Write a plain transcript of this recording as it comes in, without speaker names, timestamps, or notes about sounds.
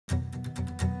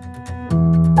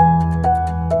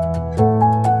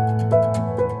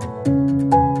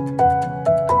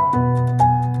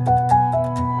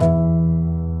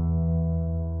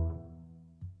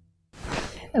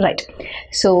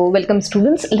So welcome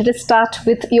students, let us start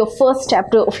with your first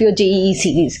chapter of your JEE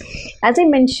series. As I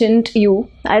mentioned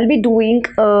I'll be doing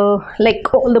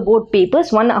like all the board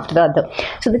papers one after the other.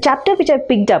 So the chapter which I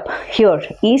picked up here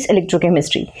is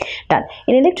electrochemistry. Done.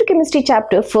 In electrochemistry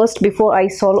chapter, first before I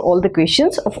solve all the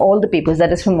questions of all the papers,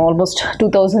 that is from almost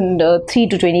 2003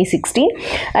 to 2016,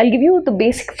 I'll give you the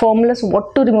basic formulas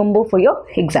what to remember for your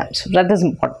exams. That is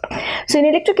important. So in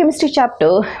electrochemistry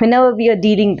chapter, whenever we are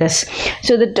dealing this,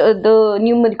 so that the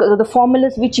numerical, the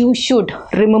formulas which you should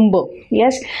remember,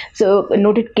 yes, so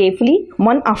note it carefully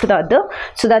one after the other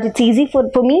so that it's easy for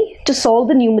me to solve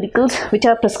the numericals which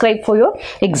are prescribed for your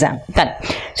exam. Done.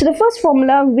 So the first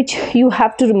formula which you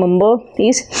have to remember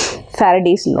is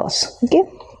Faraday's laws. Okay,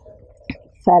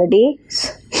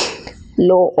 Faraday's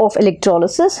law of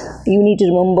electrolysis. You need to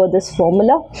remember this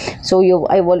formula. So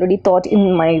I've already taught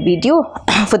in my video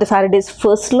for the Faraday's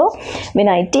first law. When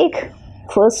I take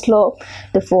first law,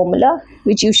 the formula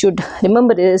which you should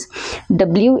remember is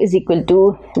W is equal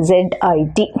to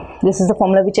ZIT. This is the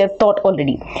formula which I have taught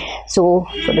already. So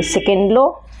for the second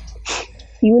law,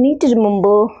 you need to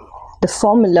remember the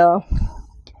formula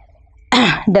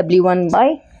W1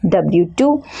 by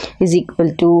W2 is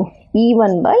equal to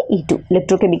E1 by E2,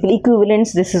 electrochemical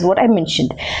equivalents. This is what I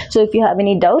mentioned. So if you have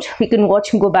any doubt, we can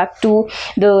go back to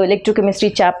the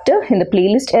electrochemistry chapter in the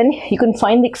playlist and you can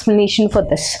find the explanation for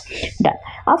this. Done.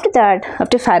 After that,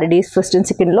 after Faraday's first and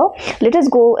second law, let us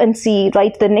go and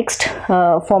write the next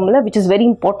formula which is very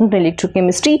important in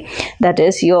electrochemistry. That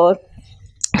is your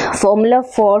formula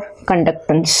for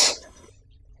conductance.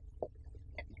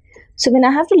 So when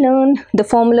I have to learn the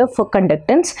formula for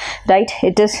conductance, right,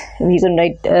 it is, we can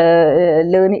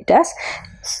learn it as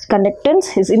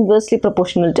conductance is inversely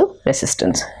proportional to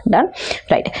resistance. Done.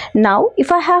 Right. Now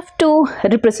if I have to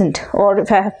represent, or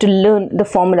if I have to learn the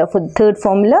formula for the third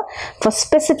formula for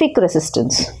specific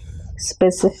resistance,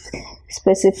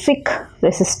 specific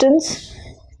resistance,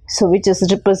 so which is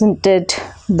represented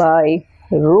by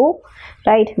rho,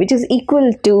 right, which is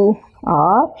equal to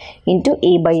R into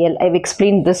A by L. I've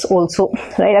explained this also,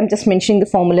 right? I'm just mentioning the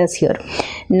formulas here.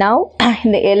 Now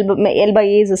in the L by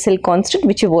A is a cell constant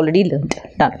which you've already learned.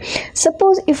 Done.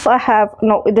 Suppose if I have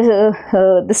now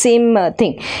the same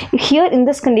thing here in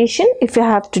this condition, if you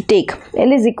have to take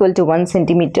L is equal to 1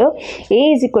 centimeter,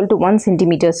 A is equal to 1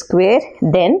 centimeter square,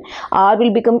 then R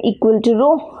will become equal to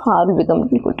rho, R will become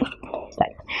equal to rho.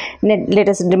 Right. Let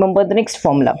us remember the next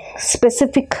formula,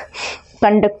 specific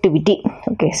conductivity.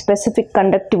 Okay, specific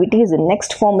conductivity is the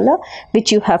next formula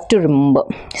which you have to remember.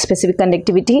 Specific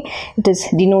conductivity, it is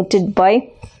denoted by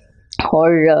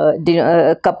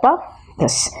kappa.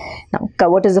 Yes. Now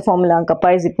what is the formula?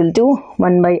 Kappa is equal to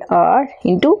 1 by R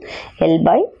into L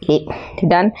by A.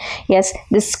 Done. Yes,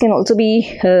 this can also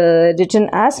be written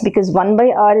as, because 1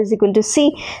 by R is equal to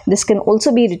C, this can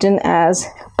also be written as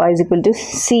pi is equal to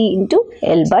C into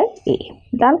L by A.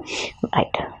 Done.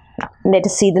 Right. Let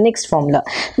us see the next formula.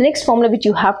 The next formula which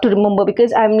you have to remember,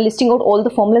 because I am listing out all the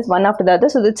formulas one after the other,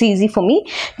 so that's easy for me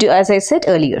to, as I said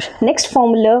earlier. Next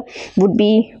formula would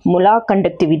be molar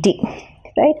conductivity,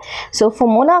 right? So for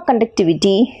molar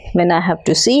conductivity, when I have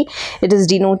to see, it is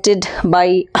denoted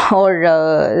by,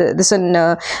 or this one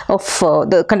of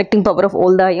the conducting power of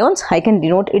all the ions, I can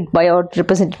denote it by or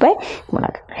represent it by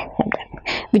molar,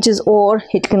 which is, or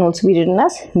it can also be written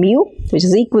as mu, which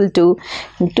is equal to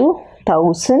into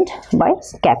 1000 by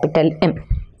capital M.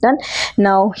 Done.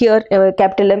 Now here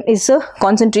capital M is a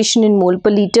concentration in mole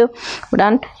per liter.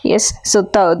 Done. Yes, so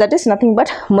that is nothing but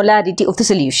molarity of the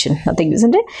solution, nothing,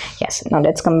 isn't it? Yes. Now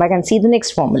let's come back and see the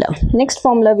next formula. Next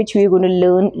formula which we are going to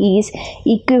learn is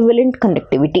equivalent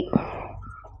conductivity.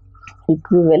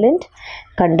 Equivalent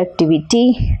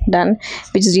conductivity. Done.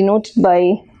 Which is denoted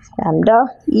by lambda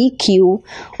EQ,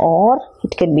 or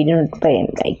it can be denoted by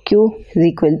IQ is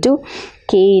equal to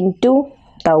K into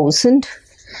 1000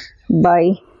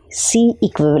 by C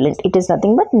equivalent. It is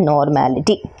nothing but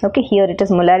normality. Okay, here it is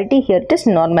molarity, here it is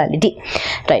normality.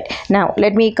 Right. Now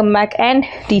let me come back and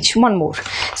teach one more.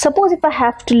 Suppose if I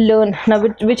have to learn, now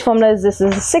which formula is this?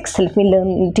 This is 6th. Let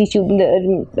me teach you,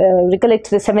 recollect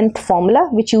the 7th formula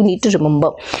which you need to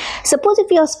remember. Suppose if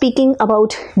we are speaking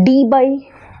about D by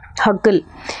Huckel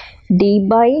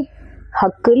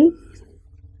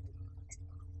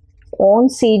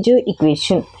Onsager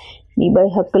equation. D by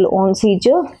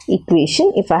Huckel-Onsager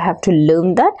equation. If I have to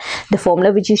learn that, the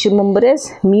formula which you should remember is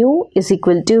mu is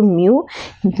equal to mu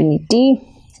infinity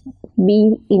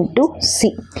B into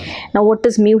C. Now what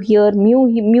is mu here?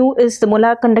 Mu is the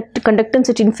molar conductance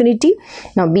at infinity.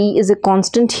 Now B is a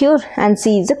constant here and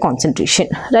C is a concentration,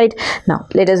 right? Now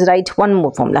let us write one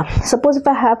more formula. Suppose if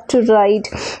I have to write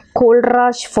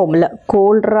Kohlrausch formula,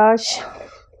 Kohlrausch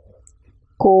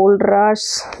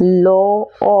Kohlrausch's law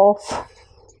of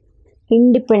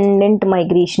independent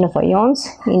migration of ions,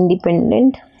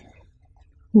 independent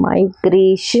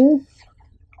migration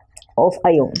of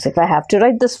ions. If I have to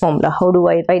write this formula, how do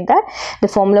I write that? The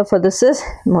formula for this is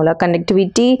molar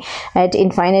conductivity at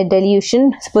infinite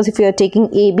dilution. Suppose if you are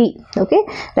taking AB, okay,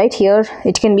 right here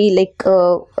it can be like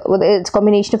it's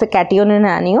combination of a cation and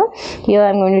an anion. Here I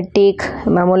am going to take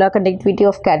my molar conductivity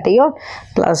of cation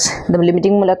plus the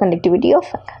limiting molar conductivity of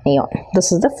anion.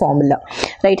 This is the formula,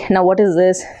 right? Now what is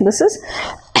this? This is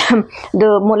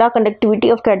the molar conductivity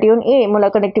of cation A,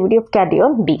 molar conductivity of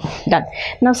cation B. Done.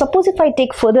 Now suppose if I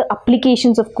take further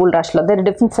applications of Kohlrausch law, there are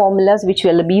different formulas which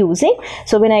we will be using.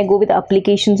 So when I go with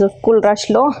applications of Kohlrausch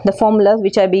law, the formulas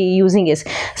which I will be using is,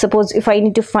 suppose if I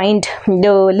need to find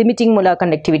the limiting molar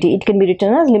conductivity, it can be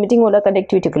written as limiting molar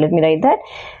conductivity. Okay, let me write that.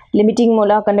 Limiting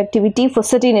molar conductivity for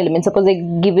certain elements. Suppose I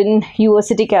given you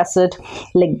acetic acid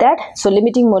like that. So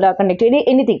limiting molar conductivity,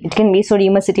 anything. It can be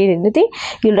sodium acetate, anything.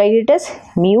 You'll write it as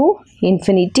mu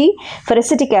infinity. For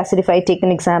acetic acid, if I take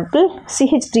an example,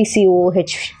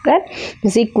 CH3COOH, right,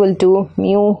 is equal to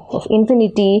mu of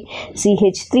infinity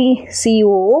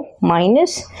CH3COO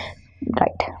minus,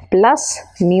 right, plus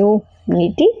mu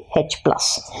infinity H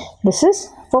plus. This is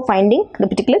for finding the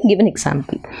particular given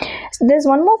example. So there's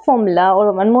one more formula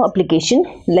or one more application.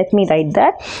 Let me write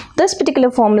that. This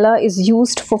particular formula is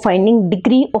used for finding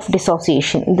degree of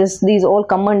dissociation. These all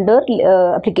come under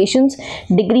applications,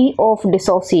 degree of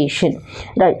dissociation,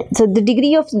 right? So the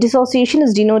degree of dissociation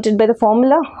is denoted by the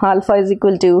formula alpha is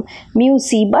equal to mu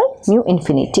C by mu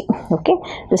infinity. Okay,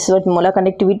 this is what molar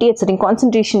conductivity at certain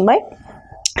concentration by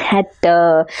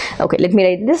okay, let me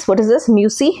write this. What is this? Mu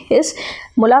C is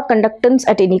molar conductance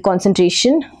at any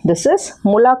concentration. This is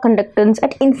molar conductance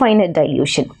at infinite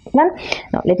dilution. Now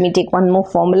let me take one more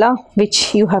formula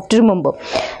which you have to remember.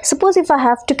 Suppose if I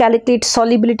have to calculate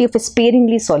solubility of a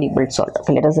sparingly soluble salt.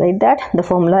 Okay, let us write that. The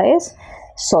formula is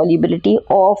solubility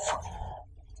of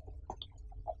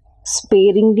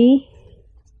sparingly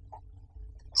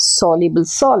soluble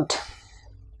salt.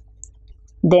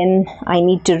 Then I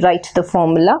need to write the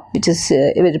formula which is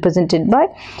represented by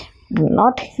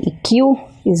not EQ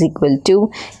is equal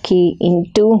to K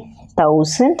into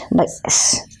 1000 by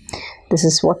S. This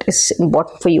is what is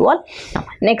important for you all. Now,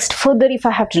 next, further, if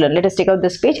I have to learn, let us take out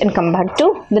this page and come back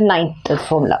to the ninth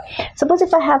formula. Suppose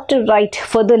if I have to write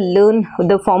further, learn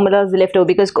the formulas left over,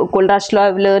 because Kohlrausch law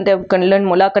I've learned, I've learned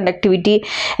molar conductivity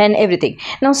and everything.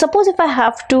 Now, suppose if I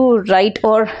have to write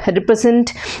or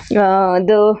represent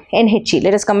the NHE,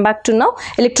 let us come back to now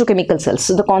electrochemical cells.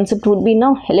 So the concept would be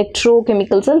now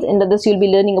electrochemical cells. Under this, you'll be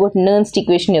learning about Nernst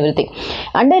equation, everything.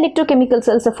 Under electrochemical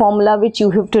cells, the formula which you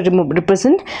have to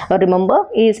represent or remember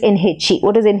is NHE.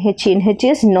 What is NHE?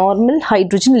 NHE is normal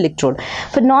hydrogen electrode.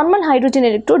 For normal hydrogen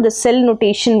electrode, the cell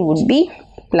notation would be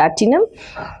platinum,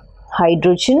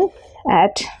 hydrogen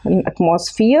at an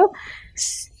atmosphere,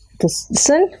 this is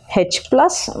H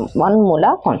plus 1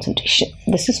 molar concentration.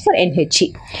 This is for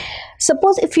NHE.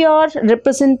 Suppose if you are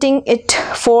representing it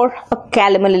for a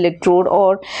calomel electrode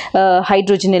or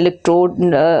hydrogen electrode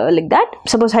like that.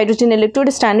 Suppose hydrogen electrode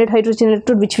is standard hydrogen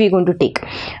electrode which we are going to take.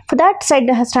 For that side,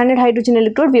 the standard hydrogen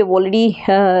electrode we have already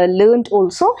learned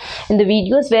also in the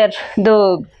videos where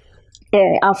the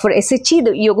for SHE,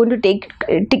 you're going to take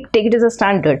it as a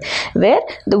standard where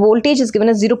the voltage is given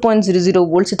as 0.00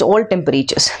 volts at all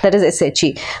temperatures. That is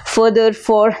SHE. Further,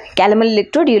 for calomel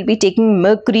electrode, you'll be taking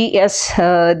mercury as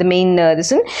the main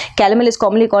this one. Calomel is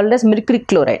commonly called as mercury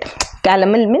chloride.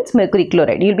 Calomel means mercury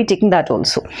chloride. You'll be taking that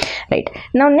also, right?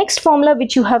 Now, next formula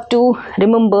which you have to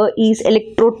remember is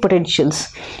electrode potentials.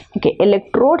 Okay,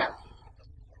 electrode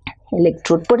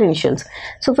potentials.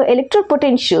 So for electrode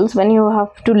potentials, when you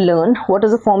have to learn what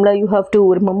is the formula, you have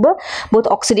to remember both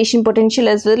oxidation potential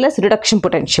as well as reduction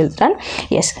potential. Right?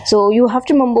 Yes, so you have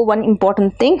to remember one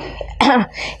important thing.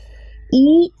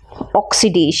 E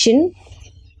oxidation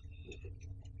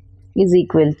is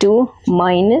equal to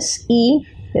minus E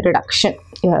reduction.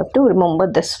 You have to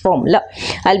remember this formula.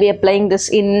 I'll be applying this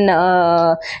in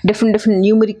different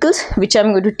numericals which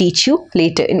I'm going to teach you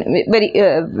later in very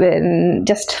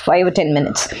just 5 or 10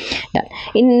 minutes. Done.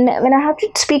 When I have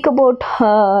to speak about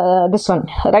this one,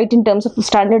 right, in terms of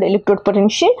standard electrode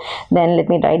potential, then let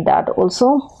me write that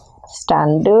also.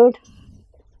 Standard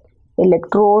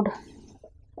electrode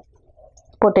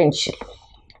potential.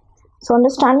 So under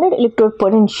standard electrode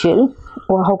potential,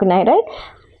 how can I write?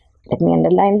 Let me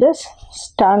underline this.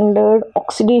 Standard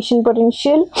oxidation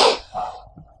potential.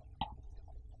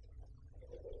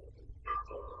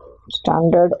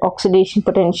 Standard oxidation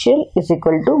potential is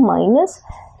equal to minus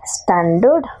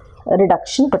standard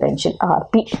reduction potential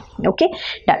Rp. Okay,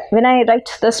 done. When I write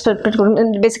this,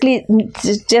 basically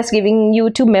just giving you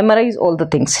to memorize all the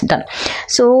things. Done.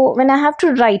 So when I have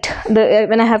to write the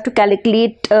when I have to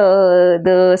calculate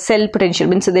the cell potential,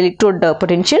 means the electrode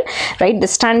potential, right, the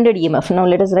standard EMF. Now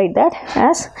let us write that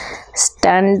as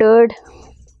standard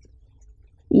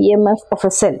EMF of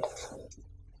a cell.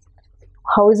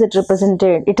 How is it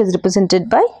represented? It is represented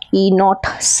by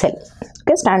E0 cell.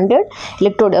 Okay, standard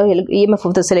electrode EMF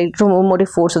of the cell, electromotive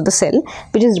force of the cell,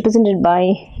 which is represented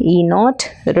by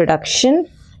E0 reduction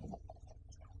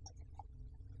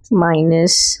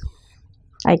minus,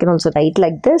 I can also write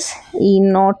like this,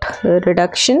 E0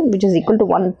 reduction, which is equal to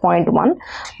 1.1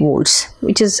 volts,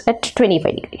 which is at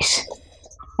 25 degrees.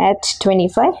 At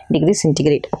 25 degrees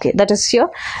centigrade. Okay, that is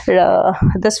your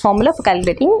this formula for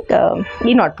calculating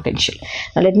E0 potential.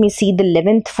 Now let me see the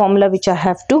 11th formula which I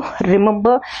have to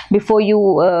remember before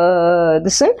you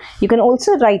this one. You can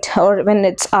also write, or when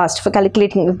it's asked for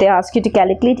calculating, if they ask you to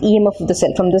calculate EMF of the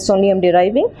cell, from this only I am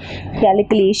deriving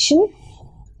calculation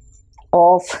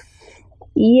of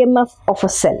EMF of a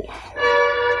cell.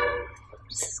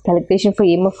 Calculation for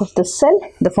EMF of the cell,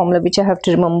 the formula which I have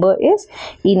to remember is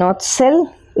E0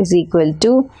 cell is equal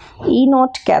to E0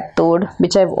 cathode,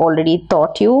 which I've already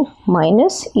taught you,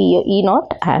 minus E0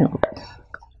 anode.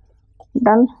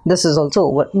 Done. This is also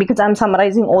over because I'm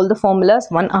summarizing all the formulas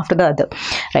one after the other.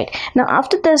 Right. Now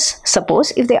after this,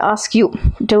 suppose if they ask you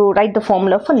to write the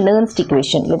formula for Nernst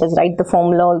equation, let us write the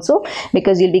formula also,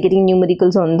 because you'll be getting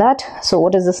numericals on that. So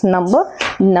what is this number?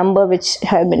 Number which I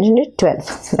have mentioned it,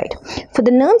 12. Right. For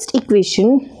the Nernst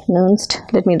equation, Nernst,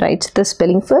 let me write the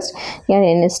spelling first.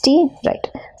 NST. Right.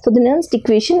 For the Nernst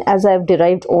equation, as I have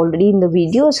derived already in the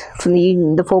videos, from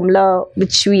the formula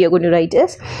which we are going to write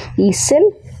is E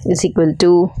cell is equal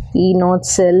to E0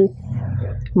 cell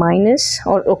minus,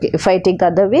 or okay, if I take the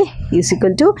other way, is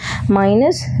equal to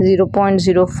minus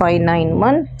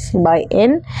 0.0591 by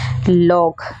N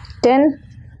log 10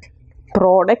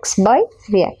 products by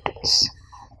reactants.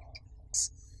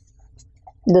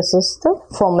 This is the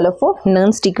formula for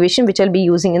Nernst equation which I'll be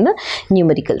using in the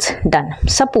numericals. Done.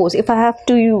 Suppose if I have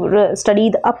to study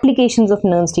the applications of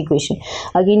Nernst equation,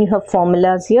 again you have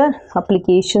formulas here,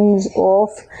 applications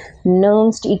of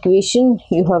Nernst equation,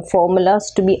 you have formulas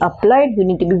to be applied. You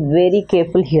need to be very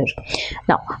careful here.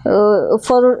 Now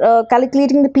for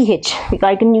calculating the pH,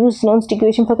 I can use Nernst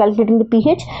equation for calculating the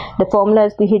pH. The formula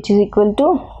is pH is equal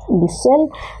to E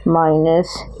cell minus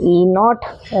E0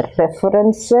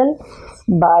 reference cell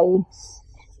by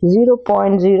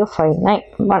 0.0591.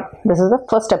 This is the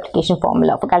first application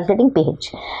formula for calculating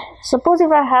pH. Suppose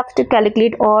if I have to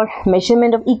calculate or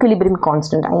measurement of equilibrium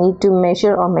constant, I need to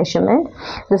measure or measurement.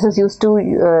 This is used to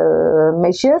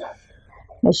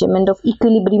measurement of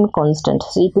equilibrium constant.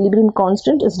 So equilibrium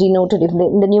constant is denoted, if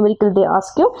in the numerical they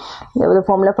ask you the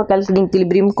formula for calculating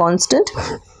equilibrium constant.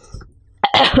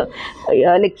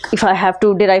 Like if I have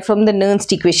to derive from the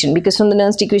Nernst equation, because from the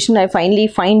Nernst equation I finally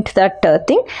find that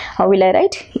thing. How will I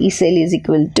write? E cell is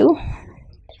equal to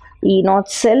E0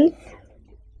 cell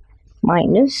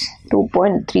minus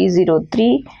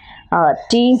 2.303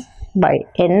 RT by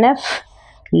NF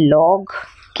log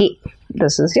K.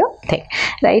 This is your thing,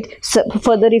 right? So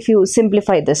further, if you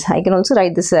simplify this, I can also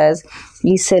write this as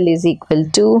E cell is equal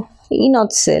to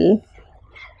E0 cell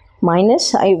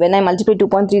minus, when I multiply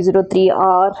 2.303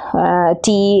 R,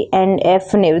 T and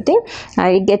F and everything,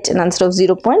 I get an answer of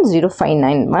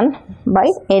 0.0591 by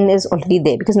N is already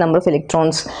there, because number of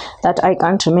electrons that I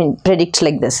can't predict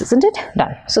like this, isn't it?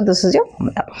 Done. So this is your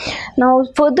formula. Now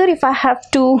further, if I have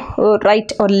to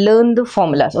write or learn the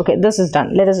formulas, okay, this is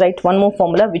done. Let us write one more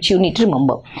formula which you need to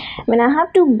remember. When I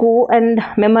have to go and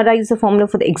memorize the formula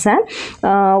for the exam,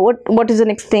 what is the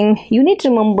next thing? You need to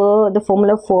remember the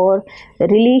formula for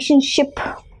relationship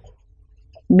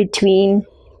between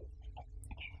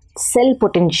cell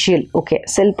potential. Okay,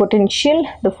 cell potential,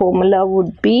 the formula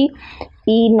would be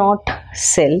E0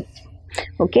 cell,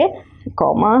 okay,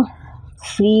 comma,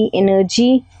 free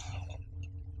energy,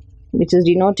 which is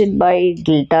denoted by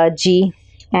delta G,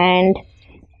 and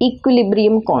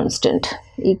equilibrium constant,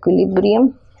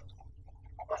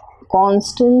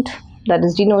 that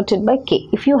is denoted by K.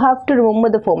 If you have to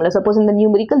remember the formula, suppose in the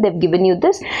numerical they've given you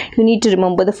this, you need to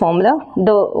remember the formula.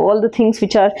 All the things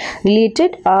which are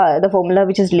related, the formula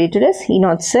which is related is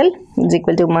E0 cell is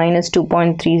equal to minus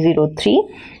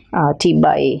 2.303 T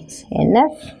by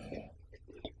NF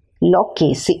log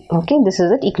Kc. Okay, this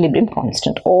is the equilibrium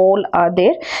constant. All are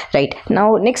there. Right.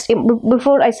 Now next,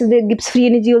 before I said the Gibbs free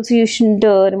energy also you should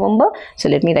remember. So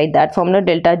let me write that formula.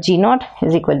 Delta G0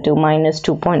 is equal to minus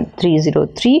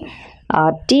 2.303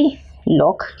 RT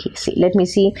log Kc. Let me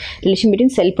see. Relation between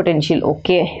cell potential,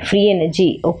 okay, free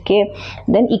energy, okay,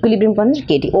 then equilibrium constant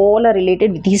Kt, all are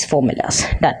related with these formulas.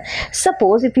 Done.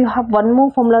 Suppose if you have one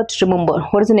more formula to remember,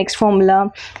 what is the next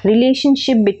formula?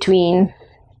 Relationship between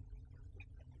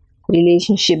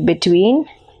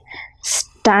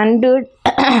standard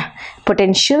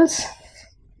potentials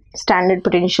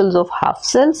of half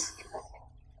cells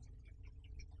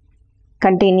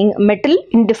containing metal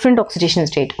in different oxidation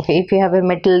state. Okay, if you have a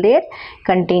metal there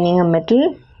containing a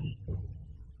metal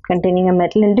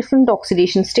in different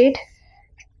oxidation state.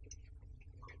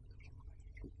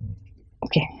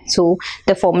 Okay, so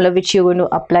the formula which you're going to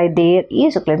apply there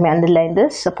is, okay, let me underline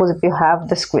this. Suppose if you have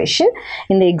this question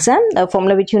in the exam, the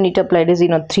formula which you need to apply is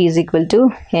E03 is equal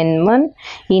to N1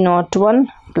 E01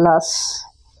 plus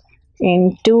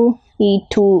N2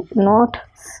 E20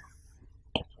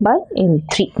 by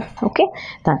N3. Okay,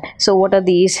 done. So what are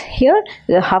these here?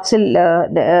 The half cell,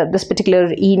 this particular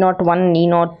E01 and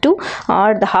E02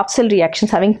 are the half cell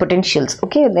reactions having potentials.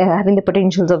 Okay, they are having the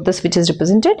potentials of this which is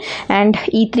represented, and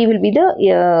E3 will be the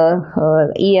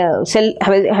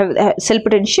cell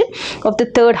potential of the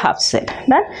third half cell.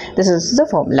 Done. This is the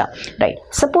formula, right?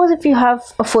 Suppose if you have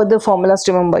further formulas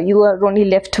to remember, you are only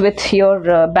left with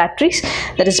your batteries,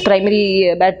 that is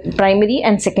primary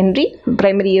and secondary.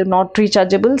 Primary are not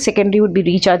rechargeable, secondary would be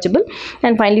rechargeable,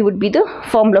 and finally would be the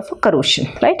formula for corrosion,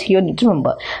 right? You need to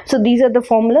remember. So these are the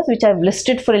formulas which I have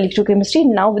listed for electrochemistry.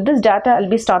 Now with this data I'll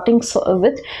be starting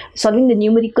with solving the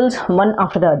numericals one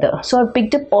after the other. So I've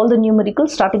picked up all the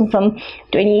numericals starting from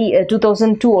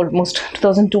 2002 almost,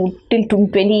 2002 till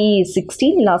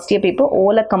 2016 last year paper.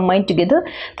 All are combined together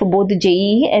for both the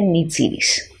JEE and NEET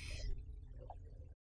series.